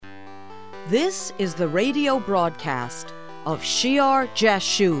This is the radio broadcast of Shear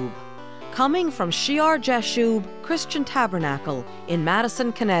Jashub, coming from Shear Jashub Christian Tabernacle in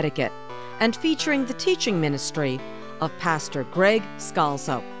Madison, Connecticut, and featuring the teaching ministry of Pastor Greg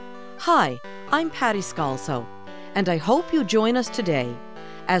Scalzo. Hi, I'm Patty Scalzo, and I hope you join us today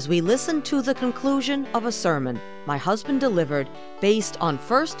as we listen to the conclusion of a sermon my husband delivered based on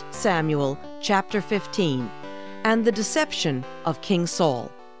 1 Samuel chapter 15 and the deception of King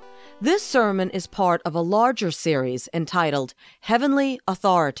Saul. This sermon is part of a larger series entitled Heavenly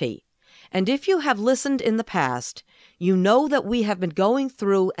Authority, and if you have listened in the past, you know that we have been going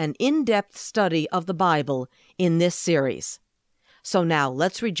through an in-depth study of the Bible in this series. So now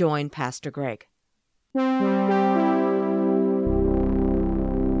let's rejoin Pastor Greg.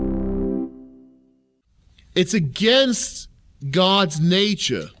 It's against God's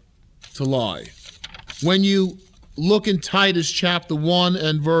nature to lie. When you look in Titus chapter 1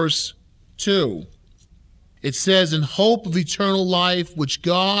 and verse 2, it says, "In hope of eternal life, which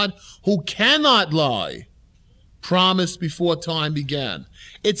God, who cannot lie, promised before time began."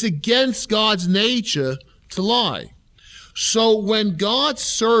 It's against God's nature to lie. So when God's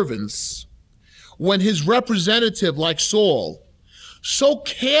servants, when his representative like Saul, so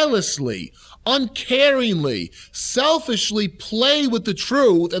carelessly, uncaringly, selfishly play with the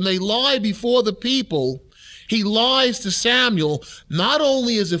truth and they lie before the people, he lies to Samuel. Not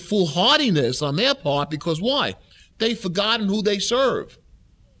only is it foolhardiness on their part, because why? They've forgotten who they serve.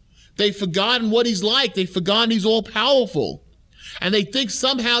 They've forgotten what he's like. They've forgotten he's all powerful. And they think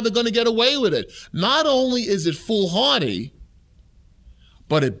somehow they're going to get away with it. Not only is it foolhardy,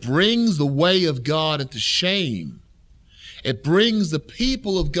 but it brings the way of God into shame. It brings the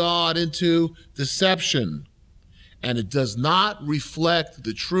people of God into deception, and it does not reflect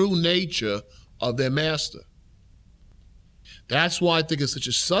the true nature of their master. That's why I think it's such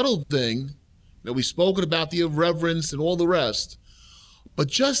a subtle thing that we've spoken about, the irreverence and all the rest, but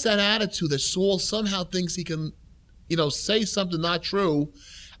just that attitude that Saul somehow thinks he can, say something not true,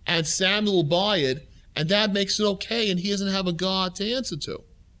 and Samuel will buy it, and that makes it okay, and he doesn't have a God to answer to.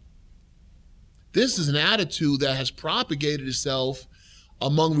 This is an attitude that has propagated itself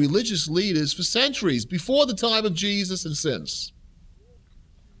among religious leaders for centuries, before the time of Jesus and since.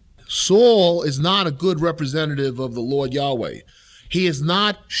 Saul is not a good representative of the Lord Yahweh. He is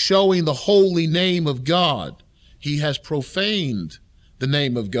not showing the holy name of God. He has profaned the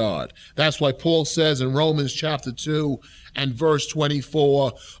name of God. That's why Paul says in Romans chapter 2 and verse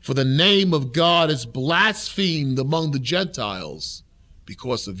 24, "For the name of God is blasphemed among the Gentiles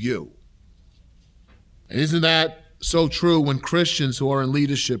because of you." And isn't that so true when Christians who are in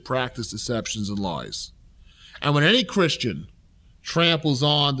leadership practice deceptions and lies? And when any Christian tramples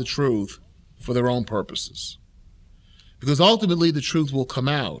on the truth for their own purposes. Because ultimately the truth will come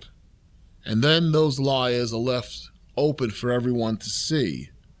out, and then those liars are left open for everyone to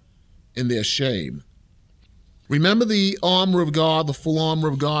see in their shame. Remember the armor of God, the full armor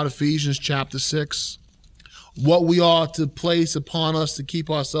of God, Ephesians chapter 6? What we are to place upon us to keep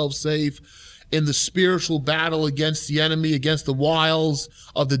ourselves safe in the spiritual battle against the enemy, against the wiles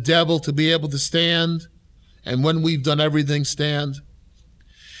of the devil, to be able to stand, and when we've done everything, stand.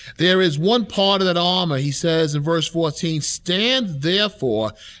 There is one part of that armor, he says in verse 14, "Stand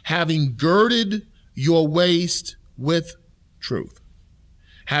therefore, having girded your waist with truth."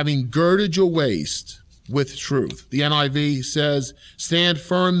 Having girded your waist with truth. The NIV says, "Stand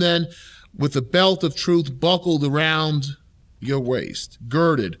firm then, with the belt of truth buckled around your waist."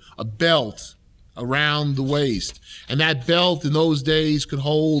 Girded, a belt around the waist. And that belt in those days could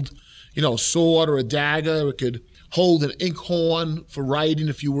hold, a sword or a dagger. It could hold an inkhorn for writing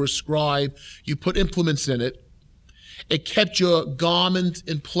if you were a scribe. You put implements in it. It kept your garment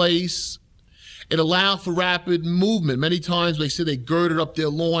in place. It allowed for rapid movement. Many times they said they girded up their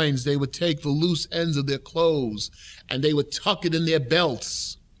loins. They would take the loose ends of their clothes and they would tuck it in their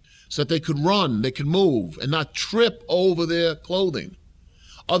belts so that they could run, they could move, and not trip over their clothing.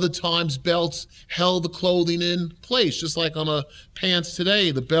 Other times, belts held the clothing in place, just like on a pants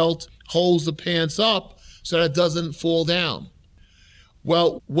today. The belt holds the pants up so that it doesn't fall down.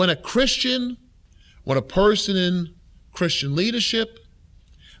 Well, when a person in Christian leadership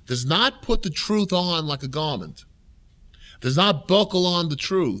does not put the truth on like a garment, does not buckle on the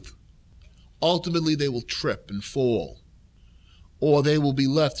truth, ultimately they will trip and fall, or they will be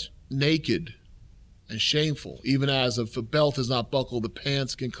left naked and shameful. Even as if a belt is not buckled, the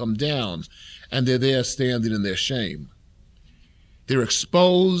pants can come down, and they're there standing in their shame. They're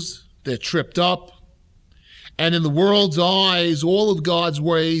exposed, they're tripped up, and in the world's eyes, all of God's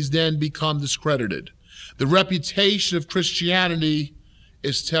ways then become discredited. The reputation of Christianity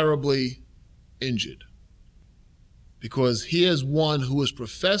is terribly injured. Because here's one who is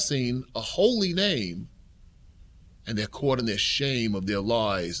professing a holy name, and they're caught in their shame of their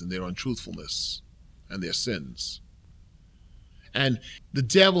lies and their untruthfulness and their sins. And the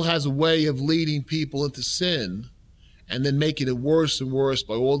devil has a way of leading people into sin and then making it worse and worse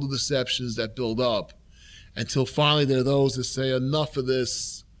by all the deceptions that build up until finally there are those that say, enough of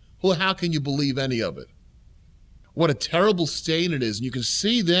this. Well, how can you believe any of it? What a terrible stain it is. And you can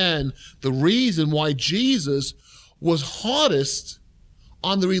see then the reason why Jesus was hardest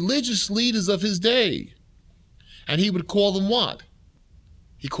on the religious leaders of his day. And he would call them what?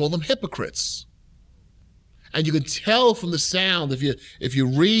 He called them hypocrites. And you can tell from the sound, if you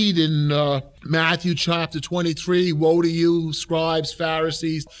read in Matthew chapter 23, woe to you, scribes,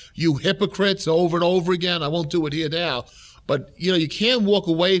 Pharisees, you hypocrites, over and over again. I won't do it here now. But, you can't walk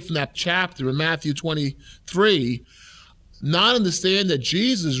away from that chapter in Matthew 23, not understand that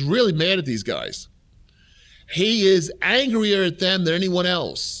Jesus is really mad at these guys. He is angrier at them than anyone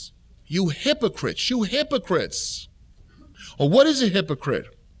else. You hypocrites, you hypocrites. Well, what is a hypocrite?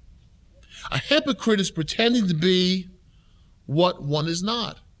 A hypocrite is pretending to be what one is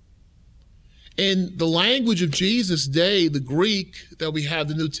not. In the language of Jesus' day, the Greek that we have,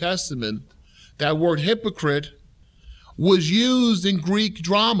 the New Testament, that word hypocrite was used in Greek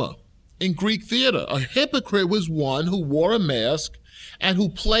drama, in Greek theater. A hypocrite was one who wore a mask and who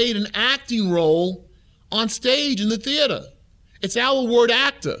played an acting role on stage in the theater. It's our word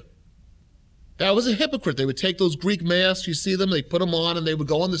actor. That was a hypocrite. They would take those Greek masks, you see them, they put them on, and they would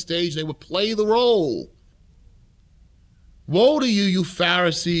go on the stage, and they would play the role. Woe to you, you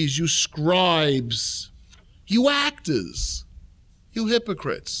Pharisees, you scribes, you actors, you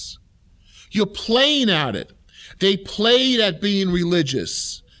hypocrites. You're playing at it. They played at being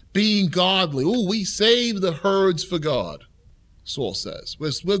religious, being godly. Oh, we save the herds for God, Saul says.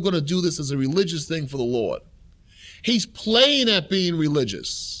 We're going to do this as a religious thing for the Lord. He's playing at being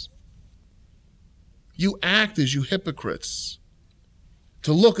religious. You actors, you hypocrites,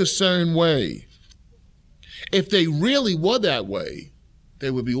 to look a certain way. If they really were that way,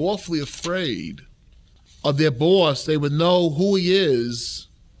 they would be awfully afraid of their boss. They would know who he is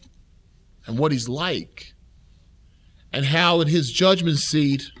and what he's like, and how in his judgment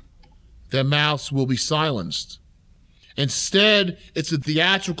seat their mouths will be silenced. Instead, it's a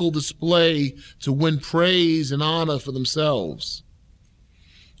theatrical display to win praise and honor for themselves,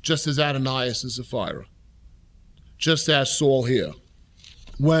 just as Ananias and Sapphira, just as Saul here.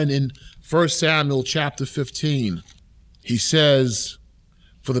 When in 1 Samuel chapter 15, he says,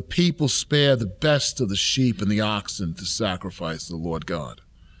 for the people spare the best of the sheep and the oxen to sacrifice to the Lord God.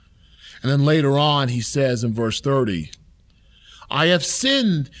 And then later on, he says in verse 30, I have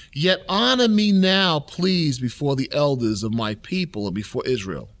sinned, yet honor me now, please, before the elders of my people and before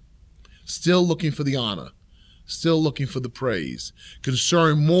Israel. Still looking for the honor, still looking for the praise,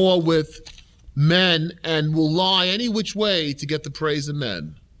 concerned more with men and will lie any which way to get the praise of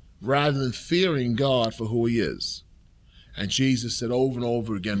men, rather than fearing God for who he is. And Jesus said over and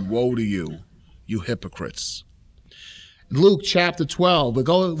over again, woe to you, you hypocrites. In Luke chapter 12,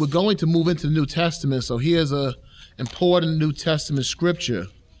 we're going to move into the New Testament, so here's a important New Testament scripture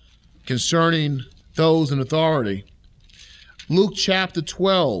concerning those in authority. Luke chapter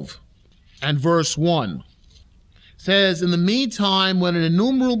 12 and verse 1 says, in the meantime, when an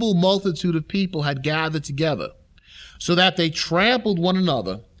innumerable multitude of people had gathered together, so that they trampled one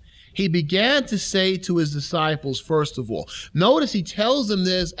another, he began to say to his disciples, first of all, notice he tells them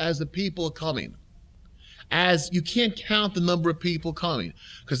this as the people are coming, as you can't count the number of people coming,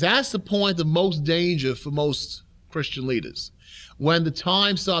 because that's the point of most danger for most Christian leaders. When the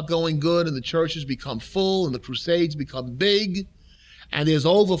times start going good and the churches become full and the crusades become big and there's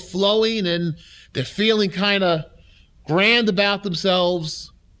overflowing and they're feeling kind of grand about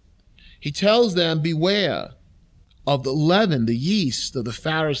themselves, he tells them, beware of the leaven, the yeast of the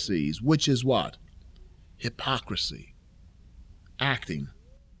Pharisees, which is what? Hypocrisy, acting.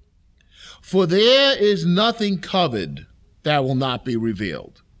 For there is nothing covered that will not be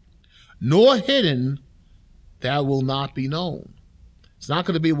revealed, nor hidden that will not be known. It's not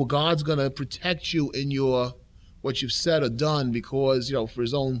going to be, well, God's going to protect you in what you've said or done because, for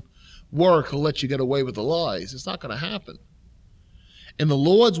his own work, he'll let you get away with the lies. It's not going to happen. In the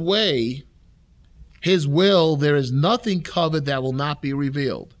Lord's way, his will, there is nothing covered that will not be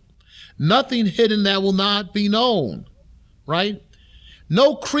revealed. Nothing hidden that will not be known, right?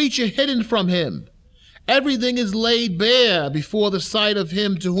 No creature hidden from him. Everything is laid bare before the sight of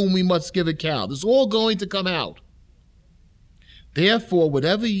him to whom we must give account. It's all going to come out. Therefore,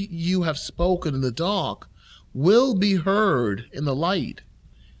 whatever you have spoken in the dark will be heard in the light.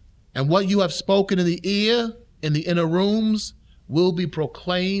 And what you have spoken in the ear, in the inner rooms, will be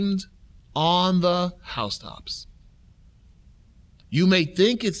proclaimed on the housetops. You may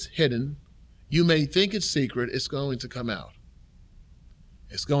think it's hidden. You may think it's secret. It's going to come out.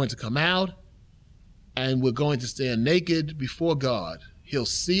 It's going to come out, and we're going to stand naked before God. He'll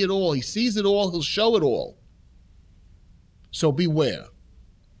see it all. He sees it all. He'll show it all. So beware.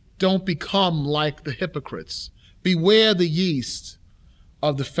 Don't become like the hypocrites. Beware the yeast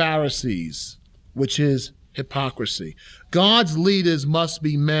of the Pharisees, which is hypocrisy. God's leaders must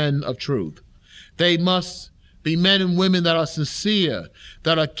be men of truth. They must be men and women that are sincere,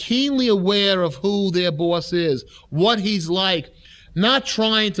 that are keenly aware of who their boss is, what he's like, not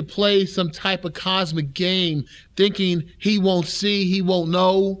trying to play some type of cosmic game, thinking he won't see, he won't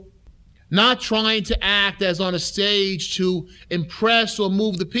know, not trying to act as on a stage to impress or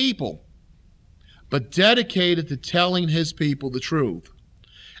move the people, but dedicated to telling his people the truth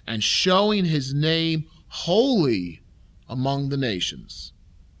and showing his name holy among the nations.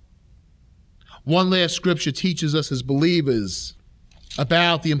 One last scripture teaches us as believers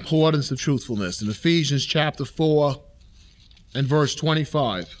about the importance of truthfulness. In Ephesians chapter 4 and verse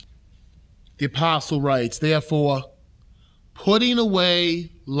 25, the apostle writes, "Therefore, putting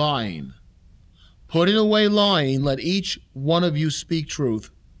away lying, let each one of you speak truth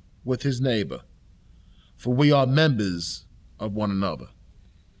with his neighbor, for we are members of one another."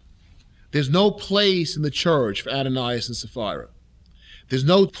 There's no place in the church for Ananias and Sapphira. There's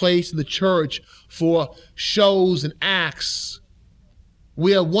no place in the church for shows and acts.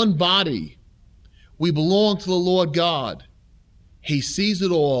 We are one body. We belong to the Lord God. He sees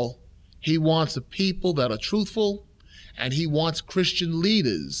it all. He wants a people that are truthful, and he wants Christian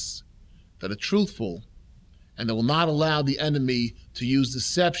leaders that are truthful and that will not allow the enemy to use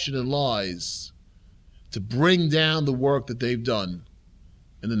deception and lies to bring down the work that they've done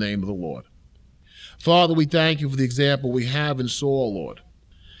in the name of the Lord. Father, we thank you for the example we have in Saul, Lord.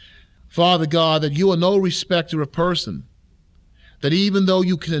 Father God, that you are no respecter of person, that even though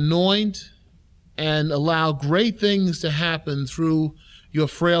you can anoint and allow great things to happen through your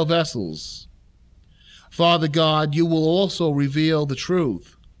frail vessels, Father God, you will also reveal the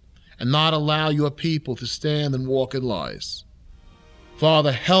truth and not allow your people to stand and walk in lies.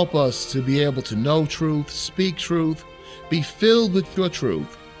 Father, help us to be able to know truth, speak truth, be filled with your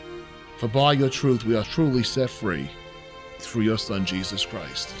truth. For by your truth we are truly set free through your Son, Jesus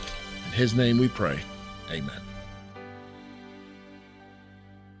Christ. In his name we pray. Amen.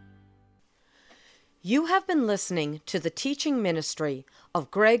 You have been listening to the teaching ministry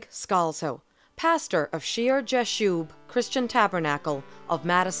of Greg Scalzo, pastor of Shear Jashub Christian Tabernacle of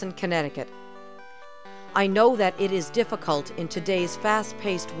Madison, Connecticut. I know that it is difficult in today's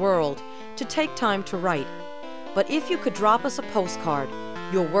fast-paced world to take time to write, but if you could drop us a postcard,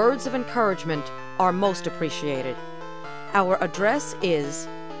 your words of encouragement are most appreciated. Our address is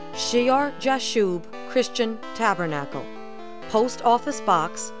Shear Jashub Christian Tabernacle, Post Office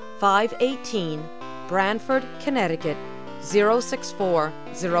Box 518, Branford, Connecticut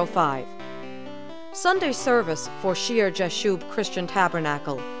 06405. Sunday service for Shear Jashub Christian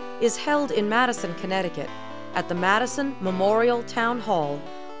Tabernacle is held in Madison, Connecticut at the Madison Memorial Town Hall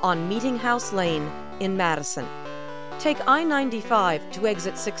on Meeting House Lane in Madison. Take I-95 to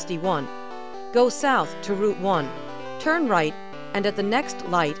exit 61. Go south to Route 1. Turn right, and at the next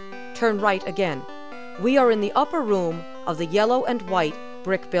light, turn right again. We are in the upper room of the yellow and white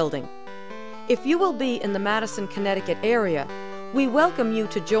brick building. If you will be in the Madison, Connecticut area, we welcome you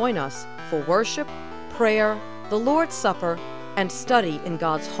to join us for worship, prayer, the Lord's Supper, and study in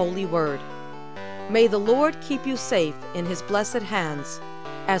God's holy word. May the Lord keep you safe in his blessed hands,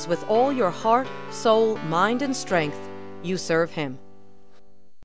 as with all your heart, soul, mind, and strength you serve him.